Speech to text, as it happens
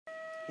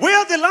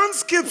where the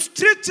landscape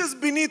stretches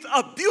beneath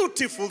a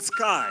beautiful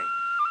sky,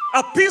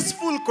 a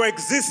peaceful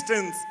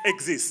coexistence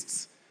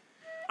exists.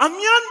 A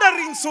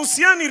meandering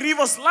Sosiani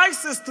River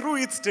slices through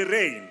its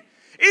terrain,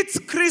 its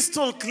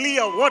crystal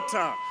clear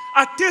water,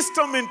 a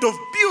testament of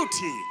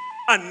beauty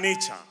and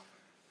nature.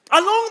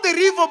 Along the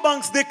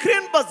riverbanks, the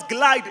cranebirds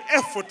glide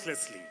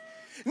effortlessly.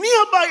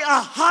 Nearby,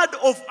 a herd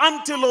of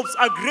antelopes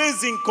are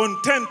grazing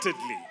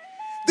contentedly.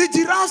 The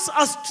giraffes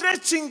are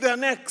stretching their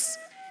necks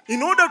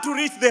in order to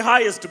reach the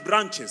highest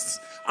branches.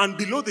 And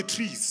below the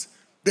trees,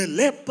 the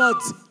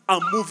leopards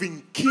are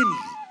moving keenly,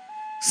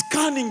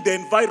 scanning the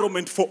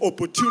environment for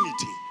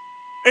opportunity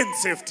and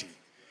safety.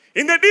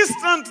 In the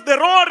distance, the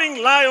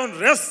roaring lion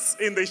rests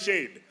in the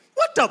shade.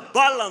 What a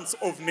balance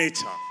of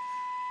nature.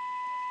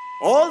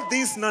 All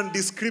these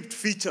nondescript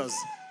features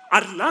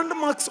are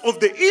landmarks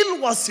of the ill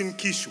Uasin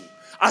Gishu,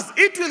 as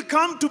it will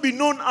come to be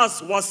known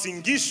as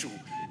Uasin Gishu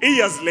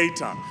years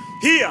later.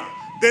 Here,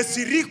 the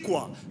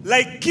Sirikwa,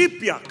 like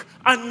Kipiak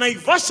and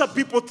Naivasha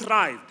people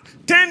thrived,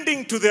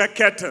 tending to their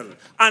cattle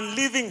and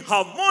living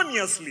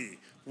harmoniously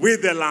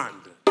with the land.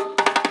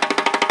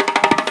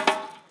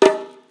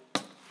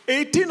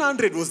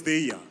 1800 was the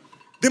year.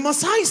 The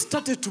Maasai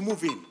started to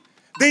move in.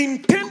 They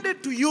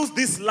intended to use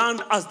this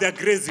land as their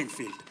grazing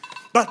field.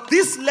 But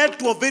this led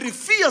to a very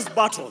fierce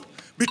battle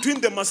between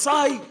the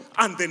Maasai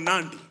and the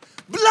Nandi.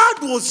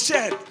 Blood was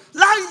shed,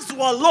 lives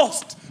were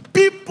lost,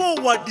 people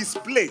were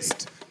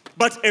displaced.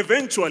 But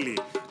eventually,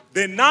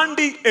 the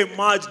Nandi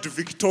emerged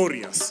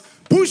victorious,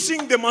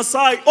 pushing the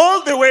Maasai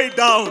all the way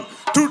down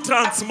to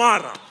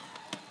Transmara.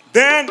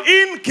 Then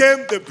in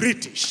came the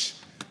British,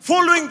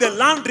 following the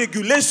land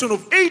regulation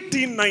of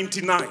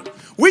 1899,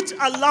 which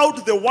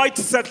allowed the white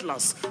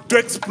settlers to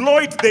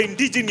exploit the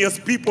indigenous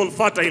people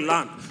fertile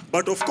land.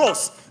 But of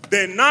course,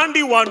 the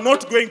Nandi were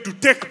not going to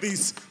take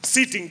this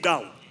sitting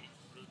down.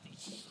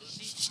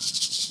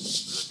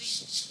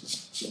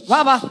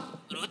 Baba.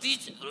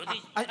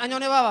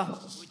 Anyone baba.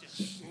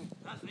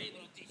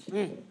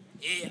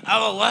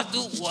 Hawa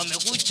watu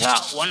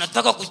wamekuja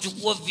wanataka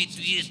kuchukua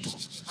vitu yetu.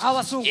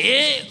 Hawa sungu.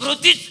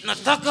 Brotich,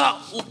 nataka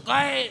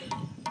ukae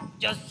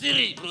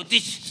jasiri,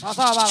 Brotich. Sawa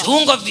baba.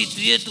 Chunga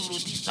vitu yetu,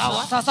 Brotich,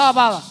 sawa? Sawa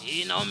baba.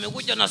 Na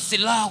wamekuja na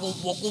silaha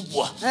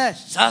kubwa.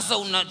 Sasa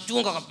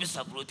unachunga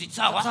kabisa, Brotich,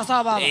 sawa?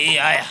 Sawa baba.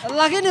 Haya.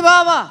 Lakini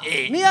baba,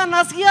 mimi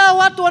nasikia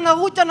watu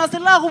wanakuja na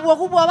silaha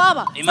kubwa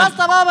baba.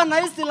 Sasa baba, na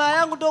hii silaha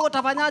yangu ndogo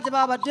tafanyaje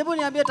baba? Hebu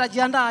niambie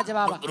tajiandaaje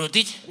baba?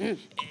 Brotich,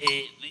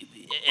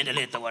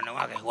 endeleta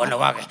wanawake.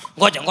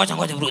 Ngoja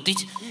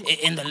Brotich.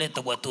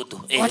 Endeleta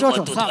watoto.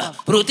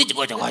 Brotich,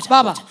 ngoja.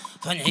 Baba.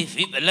 Fanya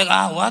hivi,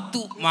 peleka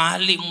watu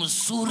mahali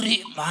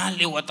mzuri,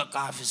 mahali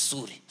watakaa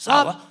vizuri.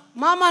 Sawa?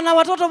 Mama na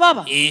watoto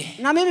baba?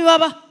 Na mimi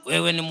baba?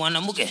 Wewe ni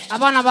mwanamke?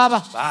 Hapana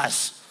baba.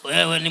 Basi,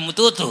 wewe ni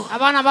mtoto?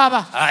 Hapana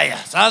baba.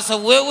 Haya, sasa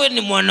wewe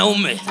ni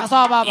mwanaume.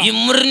 Sawa baba.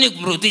 Imrni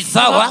Brotich,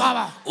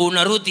 sawa?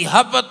 Unarudi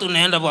hapa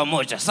tunaenda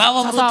pamoja.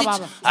 Sawa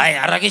Brotich?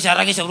 Haya,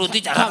 harakisha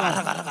Brotich,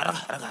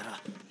 haraka.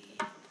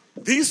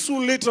 This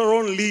will later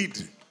on lead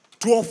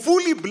to a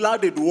fully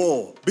blooded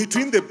war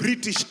between the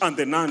British and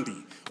the Nandi,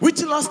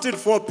 which lasted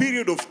for a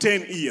period of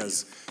 10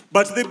 years.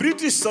 But the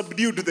British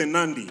subdued the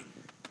Nandi,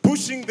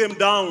 pushing them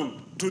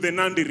down to the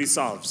Nandi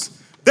reserves.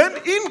 Then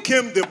in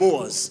came the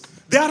Boers.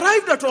 They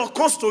arrived at our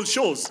coastal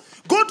shores,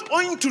 got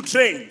onto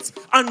trains,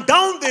 and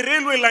down the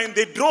railway line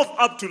they drove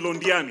up to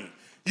Londiani.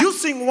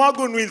 Using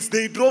wagon wheels,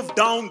 they drove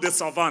down the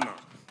savannah.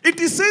 It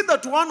is said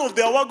that one of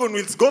their wagon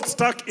wheels got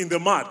stuck in the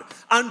mud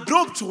and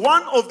dropped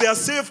one of their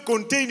safe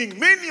containing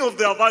many of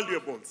their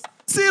valuables.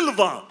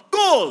 Silver,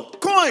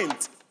 gold,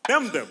 coins,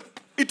 name them.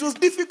 It was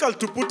difficult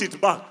to put it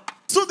back.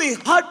 So they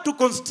had to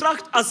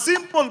construct a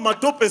simple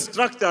matope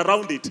structure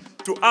around it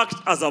to act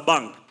as a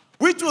bank,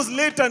 which was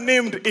later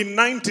named in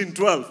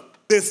 1912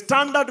 the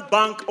Standard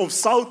Bank of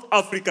South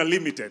Africa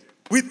Limited,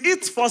 with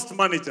its first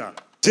manager,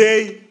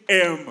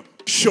 J.M.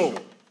 Shaw.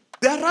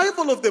 The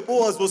arrival of the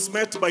Boers was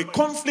met by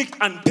conflict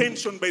and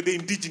tension by the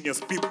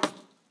indigenous people.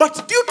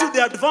 But due to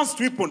their advanced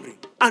weaponry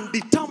and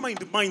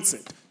determined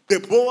mindset, the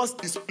Boers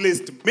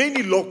displaced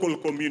many local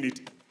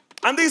communities.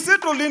 And they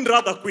settled in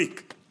rather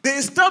quick. They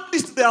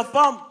established their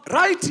farm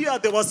right here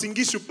at the Uasin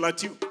Gishu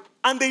Plateau,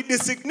 and they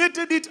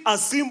designated it a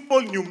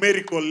simple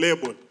numerical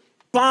label,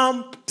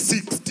 Palm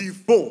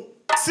 64,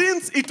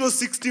 since it was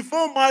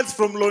 64 miles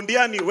from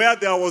Londiani where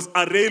there was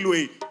a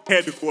railway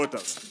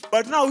headquarters.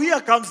 But now here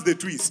comes the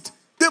twist.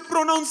 The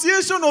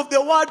pronunciation of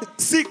the word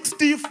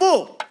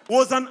 64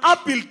 was an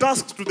uphill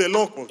task to the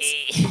locals.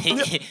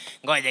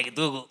 Ngoja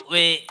kidogo.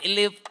 We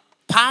ile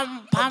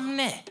Palm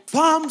ne?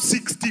 Palm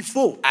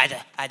 64.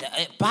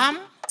 Palm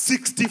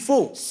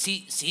 64.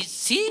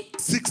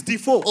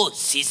 64. Oh,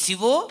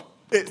 Sisivo?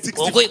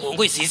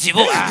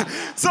 64.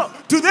 So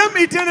to them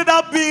it ended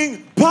up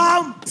being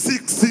Palm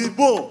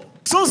 64.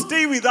 So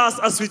stay with us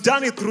as we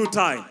journey through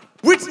time,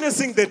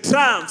 witnessing the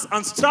triumphs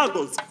and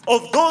struggles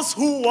of those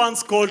who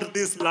once called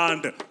this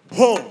land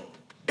home.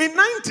 In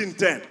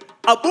 1910,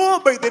 a Boer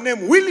by the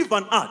name Willie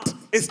Van Aert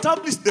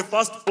established the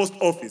first post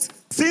office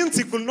since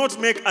he could not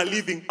make a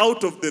living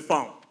out of the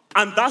farm.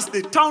 and thus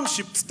the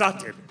township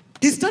started.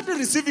 He started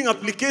receiving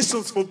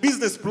applications for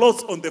business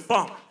plots on the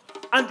farm,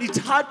 and it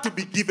had to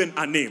be given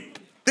a name.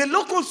 The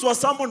locals were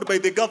summoned by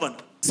the governor,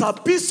 Sir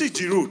P.C.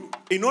 Giroud,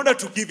 in order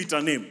to give it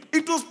a name.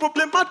 It was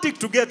problematic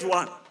to get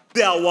one.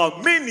 There were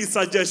many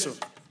suggestions.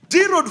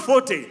 Giroud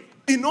Forte,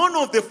 in honor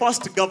of the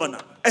first governor.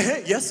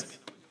 Yes?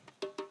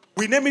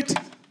 We name it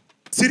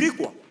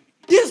Sirikwa.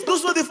 Yes,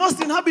 those were the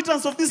first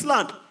inhabitants of this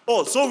land.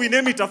 Oh, so we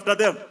name it after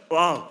them.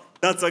 Wow,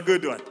 that's a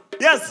good one.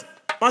 Yes,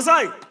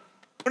 Masai.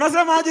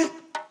 Unasema aje?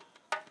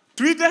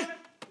 Tuite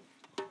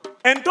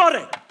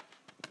Entore.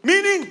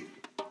 Meaning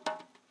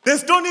the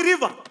Stony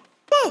River.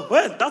 Oh,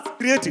 well, that's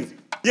creative.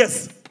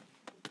 Yes.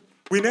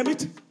 We name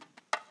it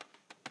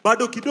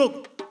Bado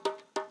Kidogo.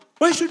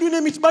 Why should we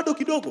name it Bado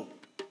Kidogo?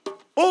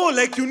 Oh,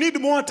 like you need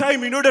more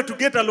time in order to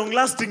get a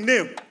long-lasting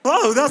name.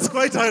 Wow, that's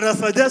quite a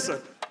suggestion.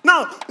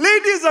 Now,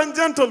 ladies and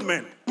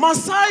gentlemen,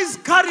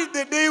 Masais carried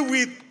the day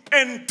with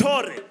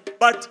Entore,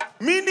 but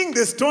meaning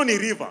the Stony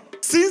River,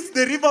 since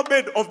the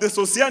riverbed of the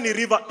Sosiani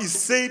River is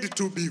said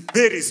to be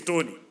very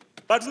stony.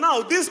 But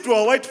now, this to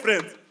our white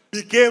friends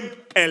became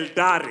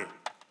Eldoret.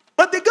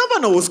 But the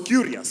governor was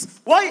curious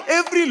why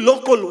every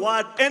local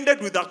word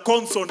ended with a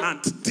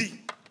consonant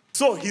T.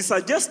 So he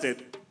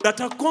suggested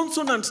that a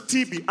consonant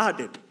T be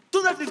added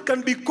so that it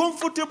can be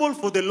comfortable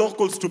for the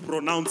locals to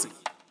pronounce it.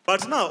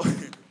 But now,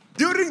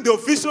 during the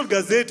official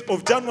gazette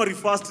of January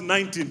 1st,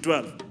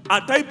 1912,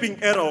 a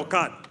typing error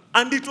occurred,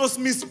 and it was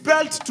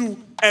misspelled to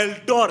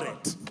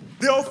Eldoret.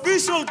 The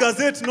official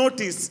gazette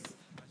notice,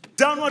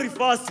 January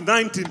 1st,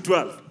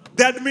 1912,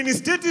 the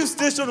administrative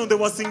station on the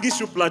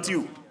Wasingishu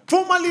Plateau,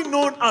 formerly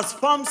known as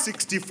Farm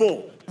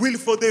 64, will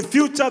for the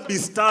future be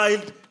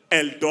styled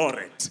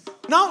Eldoret.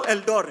 Now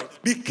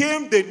Eldoret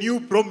became the new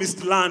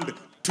promised land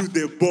to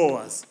the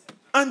Boers.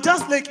 And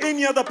just like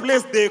any other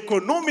place, the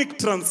economic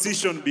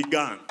transition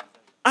began.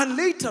 And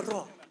later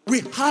on,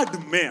 we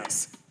had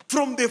mayors.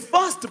 From the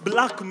first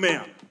black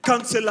mayor,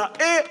 Councillor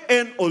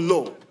A.N.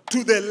 Olo,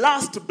 to the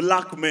last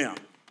black mayor,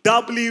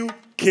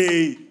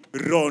 W.K.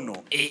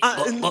 Rono.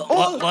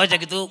 Ngoja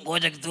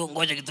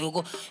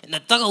kidogo.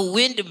 Nataka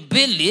uende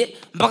mbele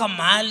mpaka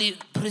mahali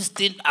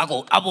Pristine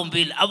ako. Hapo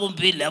mbele,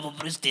 hapo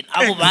Pristine.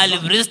 Hapo mahali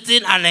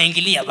Pristine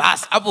anaingilia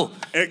basi. Hapo.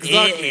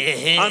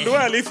 Exactly. And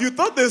well, if you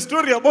thought the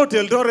story about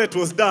Eldoret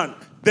was done,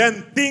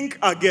 then think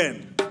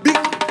again.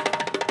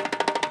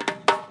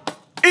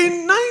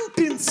 In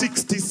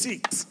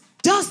 1966,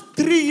 just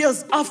 3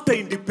 years after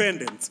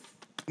independence,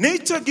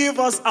 nature gave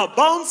us a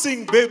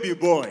bouncing baby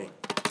boy.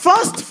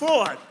 Fast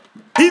forward,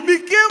 he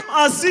became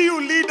a CU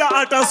leader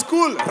at a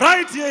school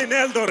right here in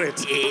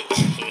Eldoret.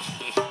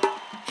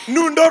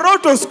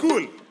 Nundoroto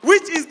School,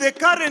 which is the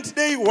current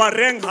day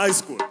Wareng High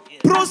School.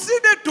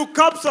 Proceeded to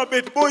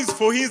Kapsabet Boys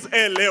for his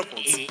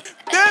A-levels.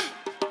 Then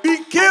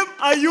became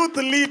a youth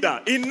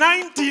leader in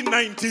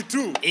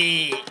 1992.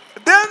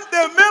 Then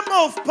the member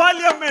of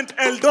parliament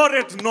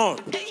Eldoret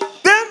North.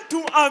 Then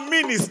to a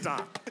minister.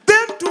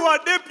 Then to a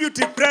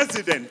deputy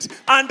president.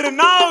 And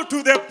now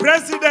to the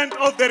president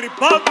of the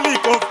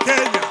Republic of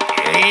Kenya.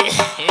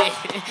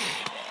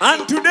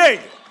 And today,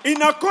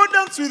 in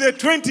accordance with the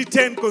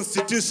 2010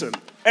 Constitution,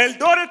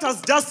 Eldoret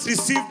has just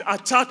received a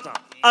charter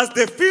as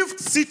the 5th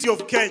city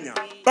of Kenya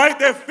by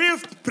the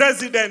 5th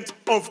president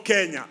of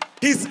Kenya,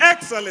 His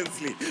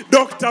Excellency,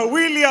 Dr.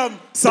 William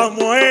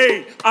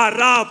Samoei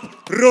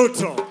Arap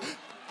Ruto.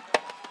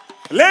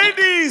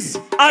 Ladies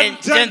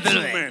and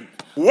gentlemen,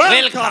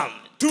 welcome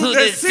to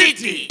the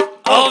city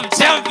of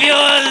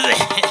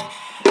champions.